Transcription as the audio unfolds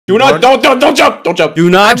don't jump. Don't jump. Do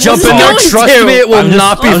not jump in there. Trust me, it will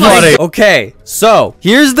not be funny. Okay, so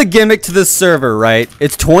here's the gimmick to this server, right?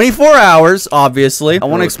 It's 24 hours, obviously. I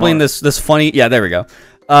want to explain this funny. Yeah, there we go.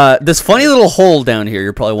 This funny little hole down here,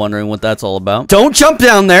 you're probably wondering what that's all about. Don't jump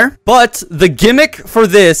down there, but the gimmick for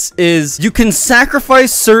this is you can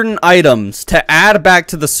sacrifice certain items to add back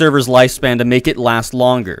to the server's lifespan to make it last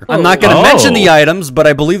longer. I'm not going to mention the items, but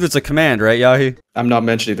I believe it's a command, right, Yahi? I'm not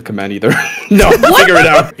mentioning the command either. No, figure it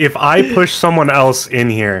out. If I push someone else in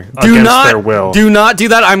here against their will. Do not do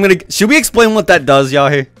that. Should we explain what that does,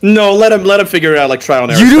 Yahi? No, let him figure it out like trial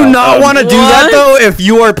and error. You do not want to do that, though, if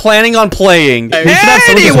you are planning on playing.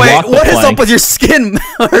 Anyway, what is up with your skin,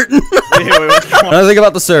 Martin? Another thing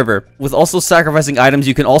about the server, with also sacrificing items,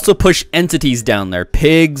 you can also push entities down there,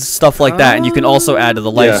 pigs, stuff like that, and you can also add to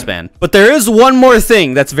the lifespan. But there is one more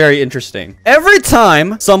thing that's very interesting. Every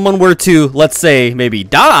time someone were to, let's say, maybe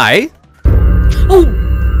die,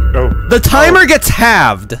 the timer gets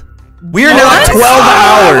halved. We are now at 12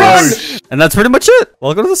 hours. And that's pretty much it.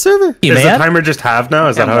 Welcome to the server. Is the timer just halved now?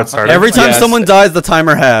 Is that how it started? Every time someone dies, the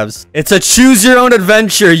timer halves. It's a choose your own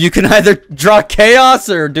adventure. You can either draw chaos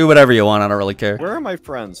or do whatever you want. I don't really care. Where are my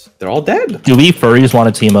friends? They're all dead. Do we furries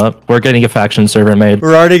want to team up? We're getting a faction server made.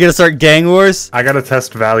 We're already gonna start gang wars. I gotta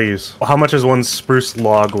test values. How much is one spruce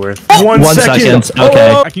log worth? One second.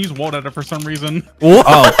 Okay. I can use wall data for some reason.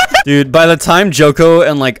 Oh, dude, by the time Joko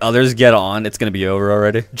and like others get on, it's gonna be over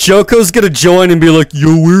already. Joko's gonna join and be like,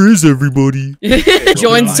 yo, where is everybody?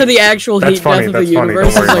 Joins to the actual heat death of the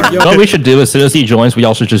universe. Like, what we should do as soon as he joins, we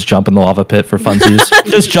also just jump in the lava pit for funsies.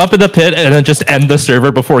 Just jump in the pit and then just end the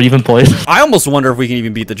server before he even plays. I almost wonder if we can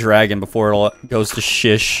even beat the dragon before it all goes to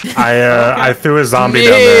shish. I threw a zombie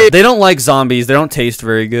down there. They don't like zombies. They don't taste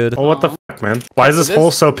very good. Oh, what the fuck, man? Why is this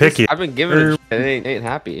hole so picky? I've been giving it. It ain't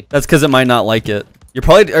happy. That's because it might not like it. You're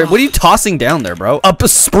probably. What are you tossing down there, bro? Up a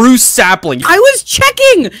spruce sapling. I was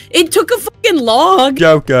checking. It took a fucking log.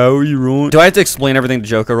 Joko, are you ruined? Do I have to explain everything to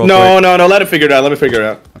Joko real quick? No. Let him figure it out. Let me figure it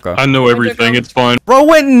out. Okay. I know everything. It's fine. Bro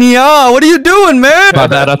went nya. What are you doing, man? My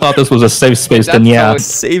bad. I thought this was a safe space to nya.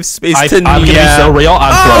 Safe space to nya. I'm gonna be so real.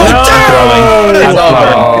 I'm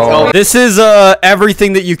throwing. This is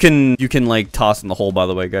everything that you can like toss in the hole. By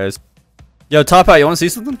the way, guys. Yo, Top Hat, you want to see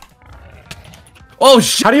something? Oh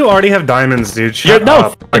shit! How do you already have diamonds, dude? Shut no.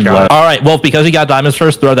 up. All right. Well, because he got diamonds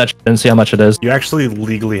first, throw that shit and see how much it is. You actually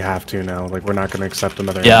legally have to now. Like, we're not gonna accept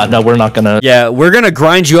another. Yeah, no, we're not gonna. Yeah, we're gonna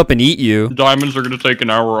grind you up and eat you. Diamonds are gonna take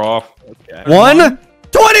an hour off. Okay.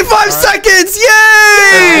 25 seconds!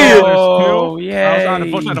 Yay! Oh, yay! I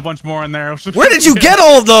was trying to bunch more in there. Where did you get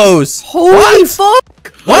all of those? Holy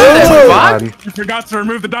fuck! What? You forgot to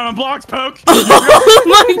remove the diamond blocks, Poke. Oh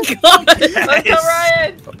my god! Let's go,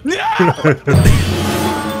 Ryan! Yeah!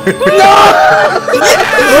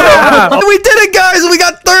 We did it, guys! We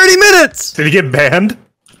got 30 minutes! Did he get banned?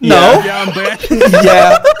 No. Yeah, I'm banned.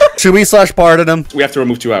 Yeah. Should we /pardon him? We have to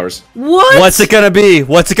remove 2 hours. What? What's it gonna be?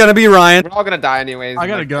 What's it gonna be, Ryan? We're all gonna die anyways. I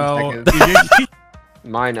gotta go.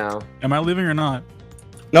 Mine now. Am I leaving or not?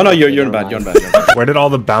 No, you're in bad. You're in bad. Where did all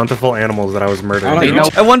the bountiful animals that I was murdering?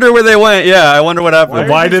 I wonder where they went. Yeah, I wonder what happened.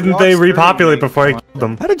 Why didn't they repopulate before I killed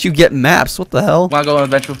them? How did you get maps? What the hell? Wanna go on an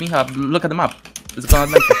adventure with me? Look at the map. Let's go on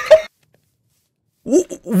an adventure.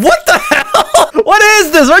 What the hell? What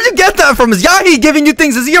is this? Where'd you get that from? Is Yahi giving you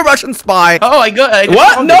things? Is he a Russian spy? Oh, I got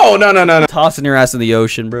what? No. Tossing your ass in the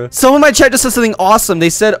ocean, bro. Someone in my chat just said something awesome. They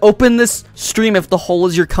said, open this stream if the hole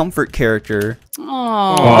is your comfort character.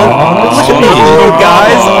 Aww.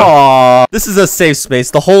 Guys. Aww. This is a safe space.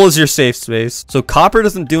 The hole is your safe space. So copper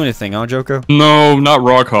doesn't do anything, huh, Joko? No, not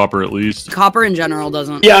raw copper, at least. Copper in general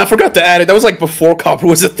doesn't. Yeah, I forgot to add it. That was like before copper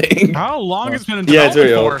was a thing. How long has it been in development? Yeah, it's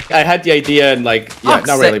very old. I had the idea and like, yeah,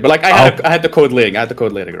 not really, but like I had the code laying. I had the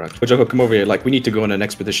code laying, right? But Joko, come over here. Like, we need to go on an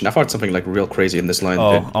expedition. I found something like real crazy in this line.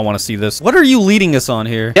 Oh, I want to see this. What are you leading us on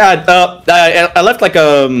here? Yeah, I left like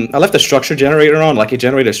I left a structure generator on. Like, it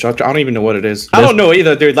generated a structure. I don't even know what it is. I don't know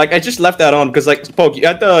either, dude. Like, I just left that on because like, Poke, you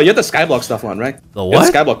had the Skyblock stuff on, right? The what?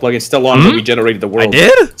 The Skyblock plugin still on when we generated the world. I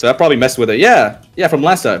did? So that probably messed with it. Yeah, from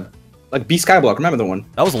last time. Like B Skyblock, remember the one?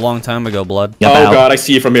 That was a long time ago, blood. Oh god, I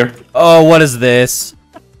see it from here. Oh, what is this?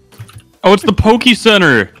 Oh, it's the Poke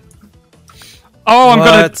Center. Oh, I'm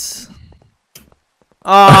gonna.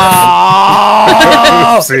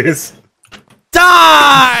 Oh! Oopsies. Die!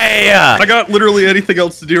 I got literally anything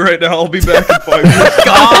else to do right now. I'll be back in 5 minutes.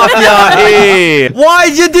 Off, Yahi!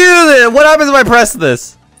 Why'd you do this? What happens if I press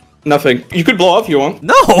this? Nothing. You could blow up if you want.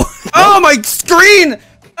 No! Oh, my screen!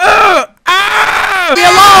 Leave me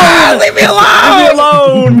alone! Leave me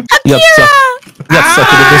alone! Yep, got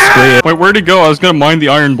sucked into the screen. Wait, where'd he go? I was gonna mine the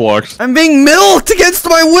iron blocks. I'm being milked against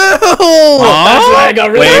my will. That's why I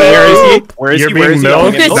got really where is he? Where is You're he? Where being is he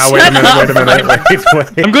milked? going? No, wait a minute,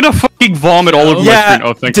 wait. I'm gonna fucking vomit all over my screen.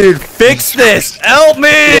 Oh, thank you. Dude, fix this. Help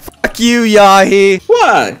me. Fuck you, Yahi.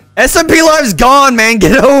 What? SMPLive's gone, man.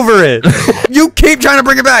 Get over it. You keep trying to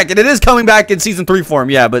bring it back, and it is coming back in season 3 form.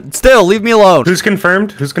 Yeah, but still, leave me alone. Who's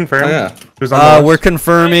confirmed? Who's confirmed? Oh, yeah. Who's on the list? We're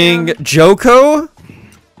confirming Joko,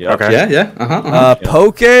 Okay. Yeah, yeah.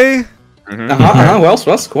 Pokay. Who else?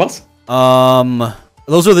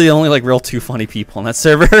 Those are the only like real 2 funny people on that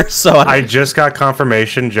server. So I just got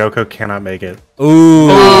confirmation Joko cannot make it. ooh.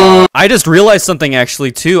 I just realized something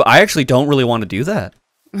actually too. I actually don't really want to do that.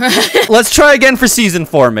 Let's try again for season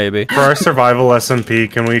 4, maybe. For our survival SMP,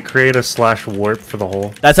 can we create a /warp for the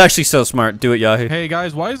hole? That's actually so smart. Do it, Yahi. Hey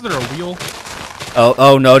guys, why is there a wheel?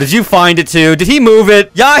 Oh no, did you find it too? Did he move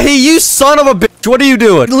it? Yahi, you son of a bitch. What are you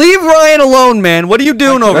doing? Leave Ryan alone, man. What are you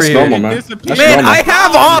doing over That's here? normal, man. That's Man, normal. I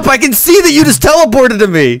have op. I can see that you just teleported to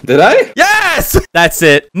me. Did I? Yes! That's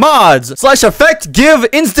it. Mods / effect give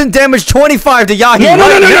instant damage 25 to Yahi.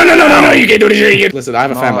 No, you can't do this. Listen, I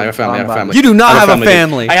have a family. You do not have a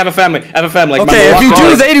family. I have a family. Like, Okay, if you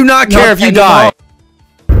do, they do not care if you die.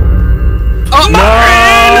 Oh,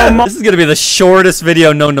 no! This is gonna be the shortest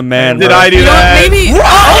video known to man. Did bro. I do that? Maybe.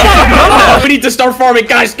 We need to start farming,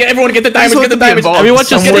 guys. Everyone get the diamonds. Get the diamonds. Everyone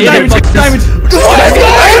just Get the diamonds. Get the diamonds.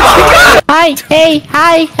 Hi, hey,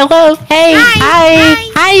 hi, hello, hey, hi,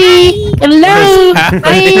 hello,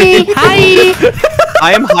 hi.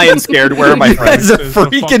 I am high and scared. Where are my You guys friends? are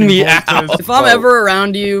freaking me out. If I'm ever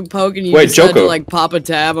around you, Poke, and you Wait, decide to Joko. like pop a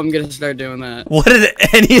tab, I'm gonna start doing that. What did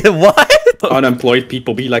what? Unemployed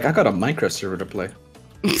people be like, I got a Minecraft server to play.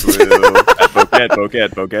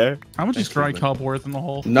 Bokeh. How much is dry cup worth in the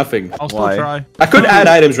hole? Nothing. I'll still Why? try. I could add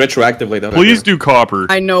items retroactively though. Please do copper.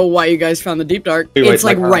 I know why you guys found the deep dark. Wait, It's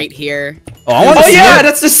like like, right here. Oh, I want to Oh see yeah, it.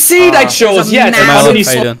 that's the seed I chose. it's a Yeah, it's massive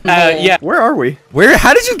how many hole. yeah. Where are we? Where?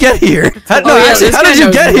 How did you get here? How, no, yeah, actually, this how guy did you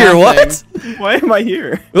knows get here? What? nothing. Why am I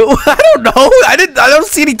here? I don't know. I don't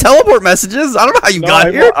see any teleport messages. I don't know how you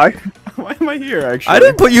got here. Why am I here? Actually, I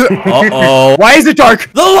didn't put you. Uh-oh. Why is it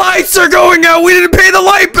dark? The lights are going out. We didn't pay the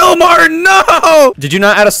light bill, Martin. No. Did you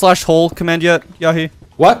not add a /hole command yet, Yahi?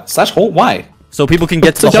 What? /hole? Why? So people can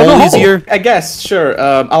get to the Down hole hole. easier. I guess, sure.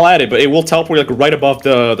 I'll add it, but it will teleport like right above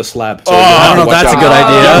the slab. So I don't know if that's a good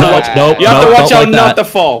idea. Nope. You have to watch out like not that. to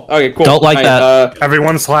fall. Okay, cool. Don't like that.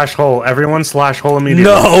 Everyone /hole. Everyone /hole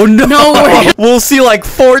immediately. No way. We'll see like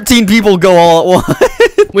 14 people go all at once.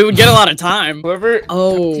 We would get a lot of time. Whoever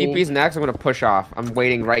Oh. TP's next, I'm gonna push off. I'm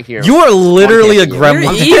waiting right here. You are literally a You're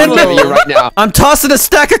gremlin. evil. I'm you right now. I'm tossing a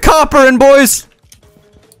stack of copper in, boys.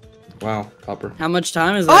 Wow, copper. How much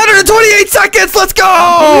time is that? 128 seconds. Let's go.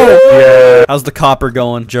 Yeah. How's the copper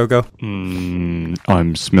going, Joko?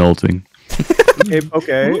 I'm smelting.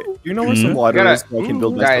 Okay. You know where some water is? So I can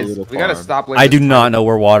build this Guys, little we gotta farm. stop. I do not know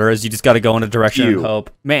where water is. You just got to go in a direction and hope.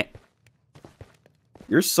 Man.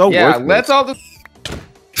 You're so Yeah, worthless. let's all just.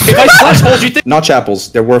 If I /holes, you think? Notch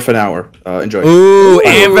apples. They're worth an hour. Enjoy. Ooh,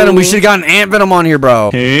 ant venom. We should have gotten ant venom on here, bro.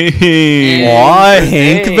 Hey. Why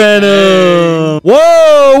Hank venom?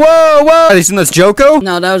 Whoa. Have you seen this Joko?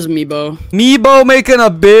 No, that was Meebo. Meebo making a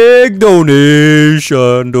big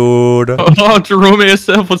donation, dude. Oh, Jerome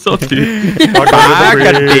ASF, what's up, dude?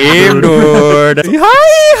 Damn, dude. Hi.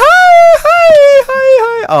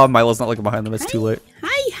 Oh, Milo's not looking behind them. It's too late.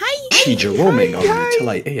 She Jeroming on me till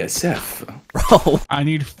I ASF. Bro, I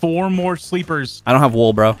need 4 more sleepers. I don't have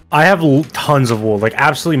wool, bro. I have tons of wool, like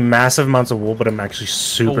absolutely massive amounts of wool, but I'm actually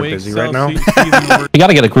super busy right now. We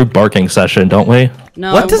gotta get a group barking session, don't we?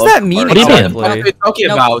 No. What does that mean? What do you mean? exactly? What are you talking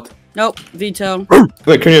Nope. about? Nope. Veto.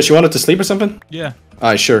 Wait, Cornelius, you wanted to sleep or something? Yeah.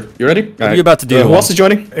 Alright, sure. You ready? What are you about to do? Who else is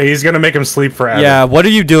joining? He's gonna make him sleep forever. Yeah, what are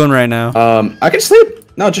you doing right now? I can sleep.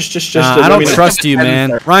 No, just. I let don't me know. trust you,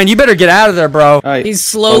 man. Ryan, you better get out of there, bro. Alright. He's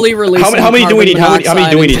slowly releasing. How many do we need? How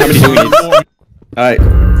many do we need? How many do we need? Alright.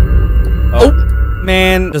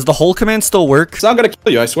 Man, does the whole command still work? It's not gonna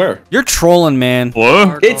kill you, I swear. You're trolling, man.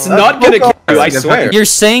 What? It's not gonna kill you, I swear. You're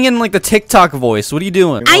saying in like the TikTok voice. What are you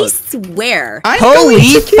doing? I swear.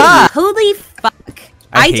 Holy fuck. Holy fuck.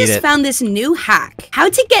 I I hate just it. found this new hack. How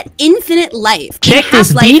to get infinite life. Check this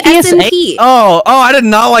Half-Life BDSA. SMP. Oh, I did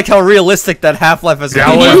not like how realistic that Half-Life is.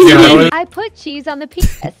 I put cheese on the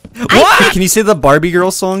pizza. What? Can you say the Barbie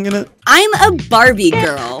girl song in it? I'm a Barbie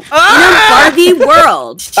girl in a Barbie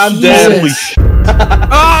world. I'm dead.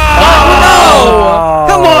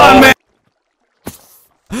 Come on, man.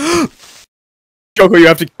 Joko, you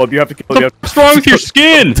have to kill him. You have to kill him. What's wrong with your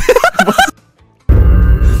skin?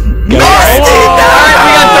 We got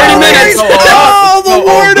 30 minutes. Oh, the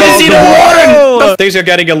Warden! Busy the Warden! The things are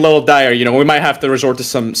getting a little dire, you know, we might have to resort to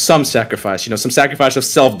some sacrifice, you know, some sacrifice of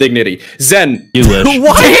self-dignity. Zen. You wish.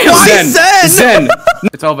 Why Zen? Zen.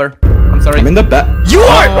 It's over. I'm sorry. I'm in the back. You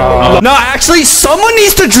are. No, actually, someone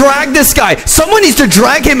needs to drag this guy. Someone needs to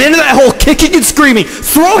drag him into that hole, kicking and screaming.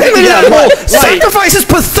 Throw him into that hole. Sacrifice his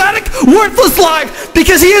pathetic, worthless life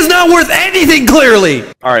because he is not worth anything. Clearly.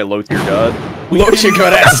 All right, low tier god. Low tier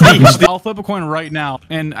god ass Steve. I'll flip a coin right now,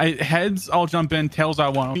 and heads I'll jump in, tails I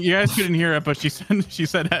won't. You guys couldn't hear it, but she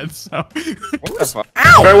said heads. So. What the fuck?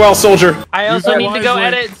 Ow! Very well, soldier. I also need to go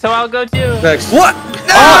edit, so I'll go too. Next. What?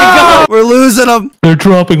 No! We're losing them. They're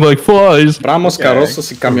dropping like flies. Tramos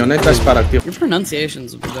carrozos y camionetas para ti. Your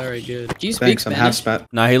pronunciation's very good. Do you speak Thanks, I'm half Spanish?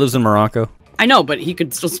 spat. Nah, he lives in Morocco. I know, but he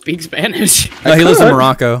could still speak Spanish. No, he lives in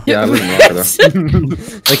Morocco. Yeah, I live in Morocco though.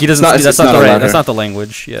 Like he doesn't. That's not the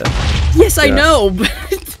language. Yeah. Yes, I know, but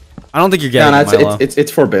I don't think you're getting it, Milo.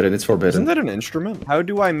 It's forbidden. It's forbidden. Isn't that an instrument? How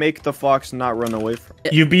do I make the fox not run away from?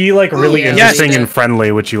 You be like really interesting and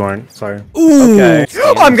friendly, which you aren't. Sorry. Ooh. Okay.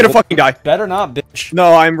 I'm gonna fucking die. Better not, bitch.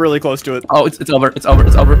 No, I'm really close to it. Oh, it's over. It's over.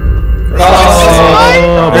 It's over. There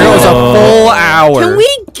goes a full hour.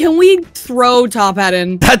 can we throw Top Hat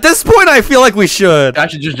in? At this point, I feel like we should. I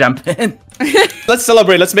should just jump in. Let's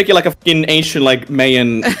celebrate. Let's make it like a fucking ancient, like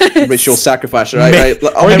Mayan ritual sacrifice, right?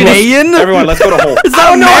 Mayan? Everyone, let's go to hole. It's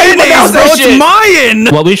not mayonnaise, bro. It's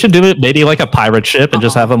Mayan. What we should do it maybe like a pirate ship and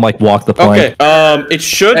just have them like walk the plank. Okay. It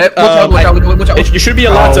should. Watch out. You should be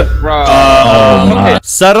allowed to. Okay.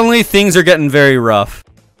 Suddenly, things are getting very rough.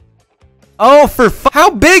 Oh, how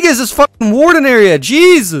big is this fucking warden area?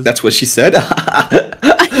 Jesus. That's what she said.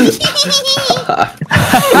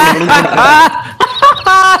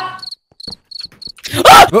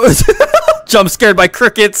 Jump scared by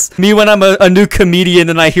crickets. Me when I'm a new comedian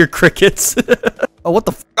and I hear crickets. Oh, what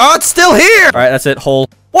the f— Oh, it's still here! Alright, that's it. Hole.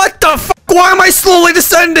 What the fuck? Why am I slowly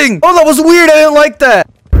descending? Oh, that was weird. I didn't like that.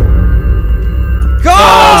 Go!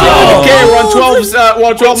 Okay, we're on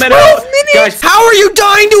 12 minutes. Guys, how are you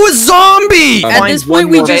dying to a zombie? At this point,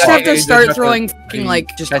 we just have to start throwing fucking,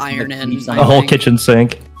 like, just iron in. A whole kitchen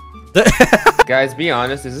sink. Guys, be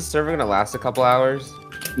honest. Is this server gonna last a couple hours?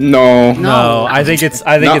 No. No, I think it's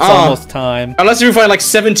almost time. Unless you find like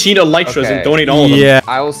 17 elytras and donate all of them. Yeah.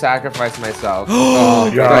 I will sacrifice myself.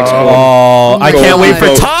 Oh, I can't wait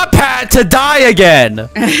for Top Hat to die again.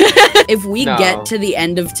 If we get to the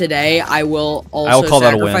end of today, I will also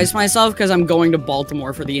sacrifice myself because I'm going to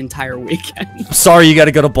Baltimore for the entire weekend. Sorry you got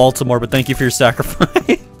to go to Baltimore, but thank you for your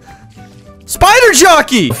sacrifice. Spider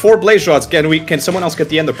jockey! 4 blaze rods. Can someone else get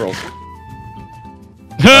the ender pearls?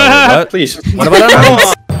 What? Please. What about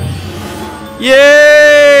animals?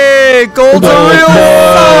 Yay! Gold's a real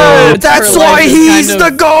one! That's why he's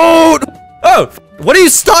the goat! Oh, what are you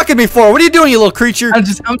stalking me for? What are you doing, you little creature? I'm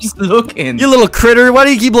just looking. You little critter, why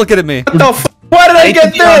do you keep looking at me? What the f— Why did I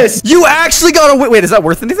get this? You actually got a— Wait, is that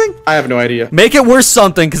worth anything? I have no idea. Make it worth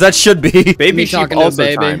something, because that should be. Baby sheep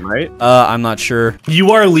also time, right? I'm not sure.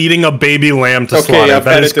 You are leading a baby lamb to slaughter.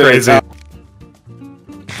 That is crazy.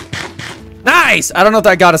 Nice! I don't know if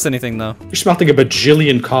that got us anything, though. You're smelting a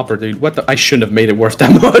bajillion copper, dude. What the— I shouldn't have made it worth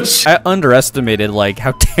that much. I underestimated, like,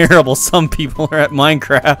 how terrible some people are at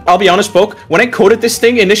Minecraft. I'll be honest, Poke. When I coded this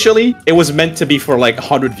thing initially, it was meant to be for, like,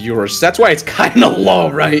 100 viewers. That's why it's kind of low,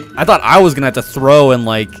 right? I thought I was gonna have to throw and,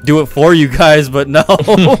 like, do it for you guys, but no.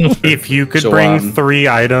 If you could bring 3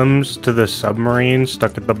 items to the submarine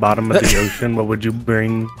stuck at the bottom of the ocean, what would you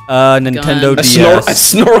bring? Nintendo DS. A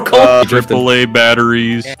snorkel? AAA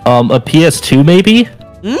batteries. A PS2 maybe?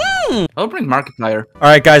 I'll bring Markiplier.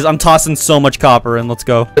 Alright, guys, I'm tossing so much copper in. Let's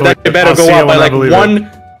go. That better go up by like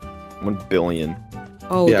 1 billion.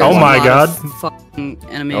 Oh, yeah. Oh my god. Fucking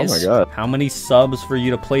enemies. Oh my god. How many subs for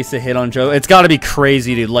you to place a hit on Joe? It's gotta be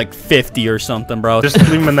crazy, dude. Like 50 or something, bro. Just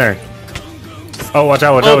leave him in there. Oh, watch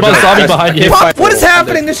out, watch out, watch out. Zombie behind you. What is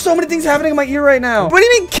happening? There's so many things happening in my ear right now. What do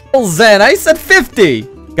you mean kill Zen? I said 50.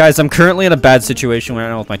 Guys, I'm currently in a bad situation right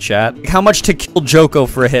now with my chat. How much to kill Joko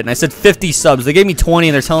for a hit? And I said 50 subs. They gave me 20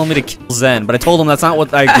 and they're telling me to kill Zen, but I told them that's not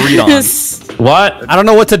what I agreed on. What? I don't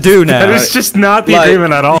know what to do now. That is just not the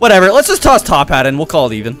agreement at all. Whatever, let's just toss Top Hat in. We'll call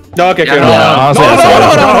it even. Okay, good. No.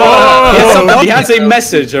 He has a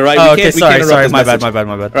message, alright? Oh, okay, sorry. My bad.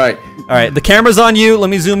 Right. Alright, the camera's on you. Let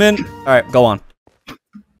me zoom in. Alright, go on.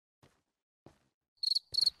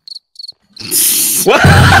 What?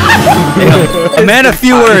 A man of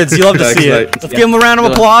few words. You love to see it. Let's give him a round of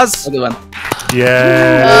applause.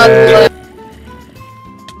 Yeah.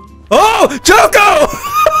 Oh, Joko!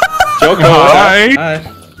 Joko. Hi.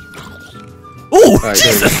 Ooh,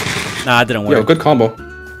 Jesus. Nah, it didn't work. Yo, good combo.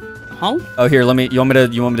 Huh? Oh, here, you want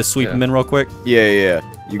me to sweep him in real quick? Yeah.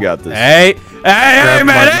 You got this. Hey, Hey,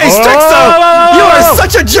 man! Hey, Strixo! You are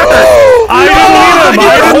such a jerk! I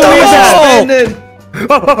didn't need him!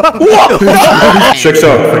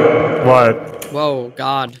 Strixo. What? Whoa,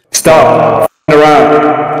 God. Stop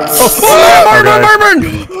around. Burn!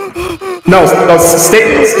 No, stay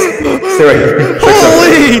right here.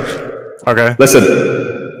 Holy! Okay. Listen,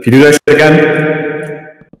 if you do that shit again.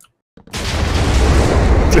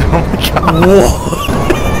 Oh my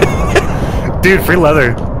god. Dude, free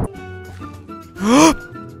leather.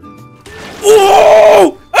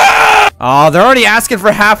 Whoa! Oh, they're already asking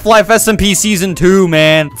for Half-Life SMP Season 2,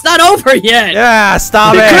 man. It's not over yet. Yeah,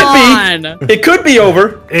 stop it. It could be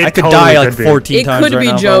over. I could die like 14 times right now.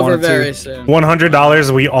 It could be over very soon.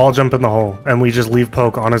 $100, we all jump in the hole, and we just leave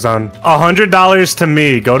Poke on his own. $100 to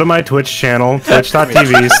me. Go to my Twitch channel,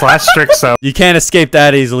 twitch.tv/Strixo. You can't escape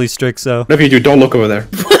that easily, Strixo. If you do, don't look over there.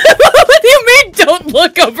 What do you mean, don't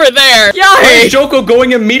look over there? Why is Joko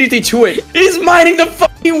going immediately to it? He's mining the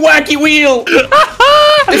fucking wacky wheel.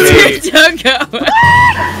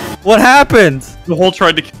 What happened? The hole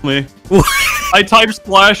tried to kill me. I typed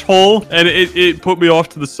splash hole and it put me off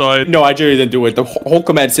to the side. No, I generally didn't do it. The whole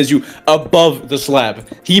command says you above the slab.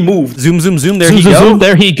 He moved. Zoom. There zoom, he go.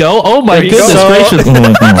 There he go. Oh my goodness gracious.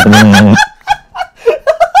 Where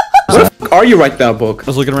the fuck are you right now, Book? I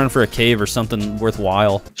was looking around for a cave or something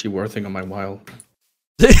worthwhile. She worthing on my while.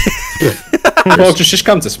 Well, just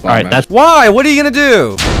come to spawn, Alright, man. Why? What are you gonna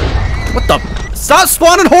do? What the? Stop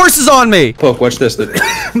spawning horses on me! Poke, watch this.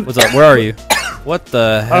 What's up? Where are you? What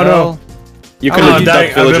the hell? Oh no. You could have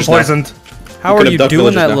I've been poisoned. How are you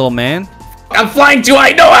doing that, little man? I'm flying too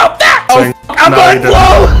high. No, help that! Oh, I'm going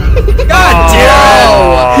low! God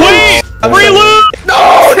damn! Wait! Free loot!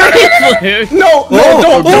 No,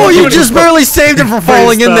 don't. Oh, you just barely saved him from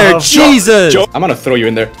falling in there. Jesus! I'm gonna throw you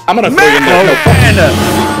in there. I'm gonna throw you in there.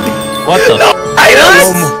 What the?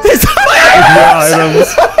 Items.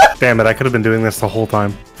 Damn it, I could have been doing this the whole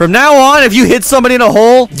time. From now on, if you hit somebody in a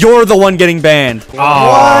hole, you're the one getting banned.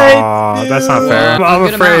 Oh, that's not fair. I'm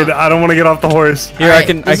afraid. I don't want to get off the horse. Here, I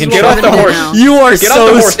can get off the horse. You are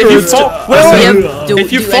so screwed.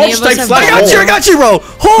 If you fall, strike flat. I got you, bro.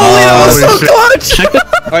 Holy, that was so clutch.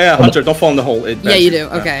 Oh yeah, Hunter, don't fall in the hole. Yeah, you do.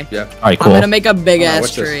 Okay. Yeah. All right, cool. I'm gonna make a big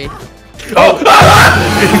ass tree. Oh!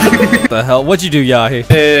 What the hell? What'd you do, Yahi?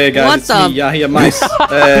 Hey guys, it's me, Yahi, a mice.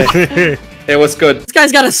 Hey, what's good? This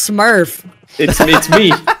guy's got a Smurf. It's me,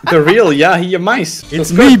 the real Yahi, a mice.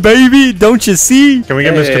 It's me, baby. Don't you see? Can we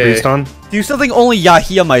get Mr. Beast on? Do something only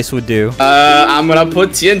Yahi mice would do. I'm gonna put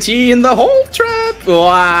TNT in the hole trap.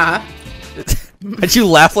 Wah. Why'd you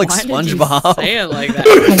laugh like SpongeBob? Say it like that.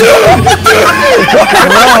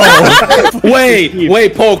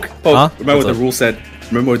 Wait, Poke. Huh? Remember what the rule said.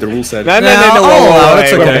 Remember what the rule said. No,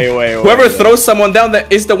 it's okay. Whoever throws someone down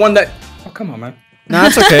that is the one that. Oh, come on, man. Nah,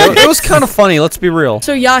 it's okay. It was kind of funny. Let's be real.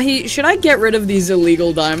 So Yahi, should I get rid of these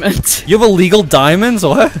illegal diamonds? You have illegal diamonons?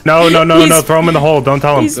 What? No. Throw him in the hole. Don't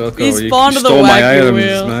tell him. He's spawned to the wacky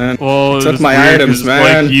wheel. Man. Well, took my items,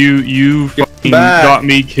 man. Like you fucking got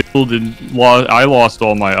me killed and I lost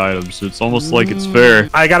all my items. So it's almost like it's fair.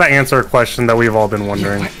 I gotta answer a question that we've all been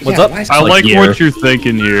wondering. What's up? I like what you're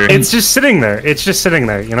thinking here. It's just sitting there.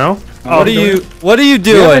 You know? What are you doing? What are you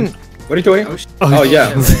doing? Oh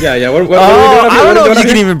yeah. What are we doing? I don't know if you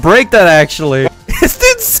can even break that actually. This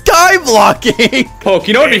dude's sky blocking. Poke,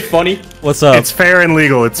 you know what'd be funny? What's up? It's fair and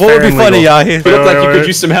legal. It's what fair would be and funny, legal. Yahi? You look like you could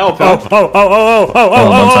use some help. Oh!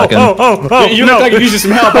 You look like you could use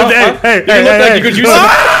some help. Hey! You look like you could use some.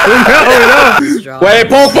 No. Wait,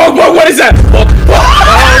 Poke! What is that? Poke!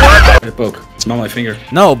 Hey, Poke, smell my finger.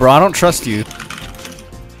 No, bro, I don't trust you.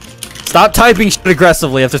 Stop typing shit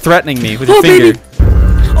aggressively after threatening me with your finger. Baby.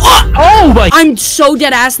 Oh my! I'm so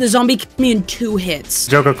dead ass. The zombie killed me in 2 hits.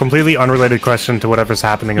 Joko, completely unrelated question to whatever's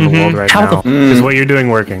happening in the world right now. Is what you're doing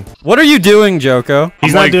working? What are you doing, Joko?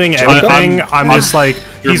 He's not doing anything. I'm just like,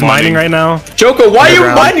 he's mining right now. Joko, why are you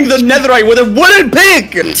mining the netherite with a wooden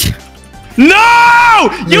pick? No!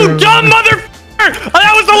 You dumb motherfucker!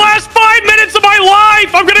 That was the last 5 minutes of my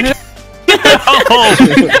life! I'm gonna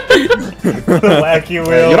Wacky You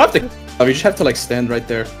wheel. don't have to. You just have to like stand right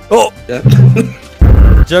there. Oh! Yeah.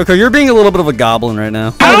 Joko, you're being a little bit of a goblin right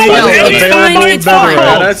now. It's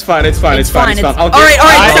fine. It's fine. Alright, stop.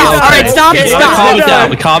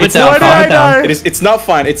 Calm it down. It's not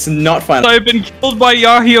fine. It's not fine. I've been killed by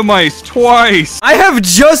Yahia mice twice. I have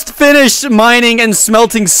just finished mining and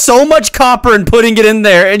smelting so much copper and putting it in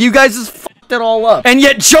there, and you guys just fucked it all up. And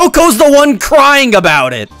yet Joko's the one crying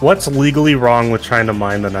about it. What's legally wrong with trying to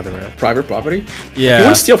mine the netherite? Private property? Yeah. You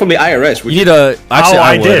wouldn't steal from the IRS, would you? Need a... Actually,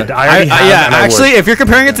 I did. I already have, yeah, actually, if you're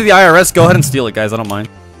comparing it to the IRS, go ahead and steal it, guys. I don't mind.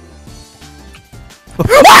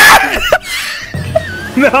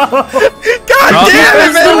 No. God damn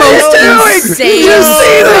it, man! What are you doing? Just see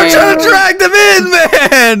them trying to drag them in,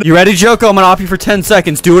 man! You ready, Joko? I'm gonna op you for 10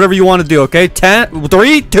 seconds. Do whatever you want to do, okay? 10,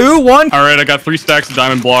 3, 2, 1. All right, I got 3 stacks of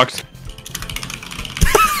diamond blocks.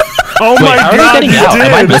 Oh my god, you did.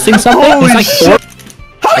 Am I missing something? Holy shit.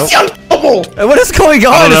 How is he unstoppable? What is going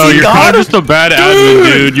on? I don't know, is he you're gone? kind of just a bad admin,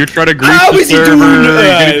 dude. You're trying to grease the server,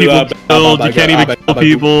 get people killed, you can't even kill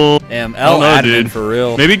people. Damn, I don't know, admin dude. for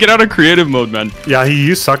real. Maybe get out of creative mode, man. Yeah,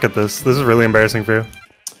 you suck at this. This is really embarrassing for you.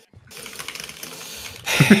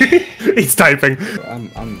 He's typing.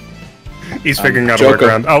 He's figuring out a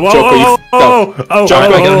workaround.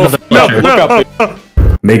 No.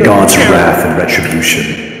 May God's wrath and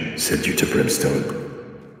retribution send you to brimstone.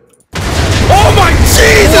 Oh my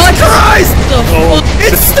Jesus Christ!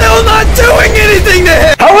 It's still not doing anything to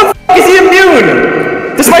him! How the f is he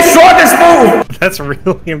immune? This is my strongest move! That's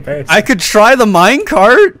really embarrassing. I could try the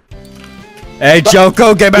minecart. Hey,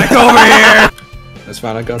 Joko, get back over here! That's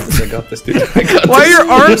fine, I got this, dude. Why are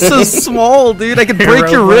your arms so small, dude? I could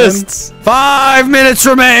break your wrists. 5 minutes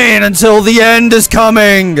remain until the end is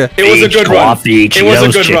coming. It was a good run. It was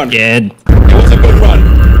a good run. Chicken. It was a good run.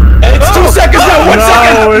 And it's 2 seconds now. 1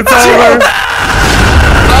 second. It's over.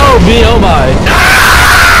 Oh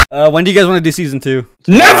my. When do you guys want to do season 2?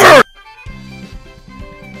 Never!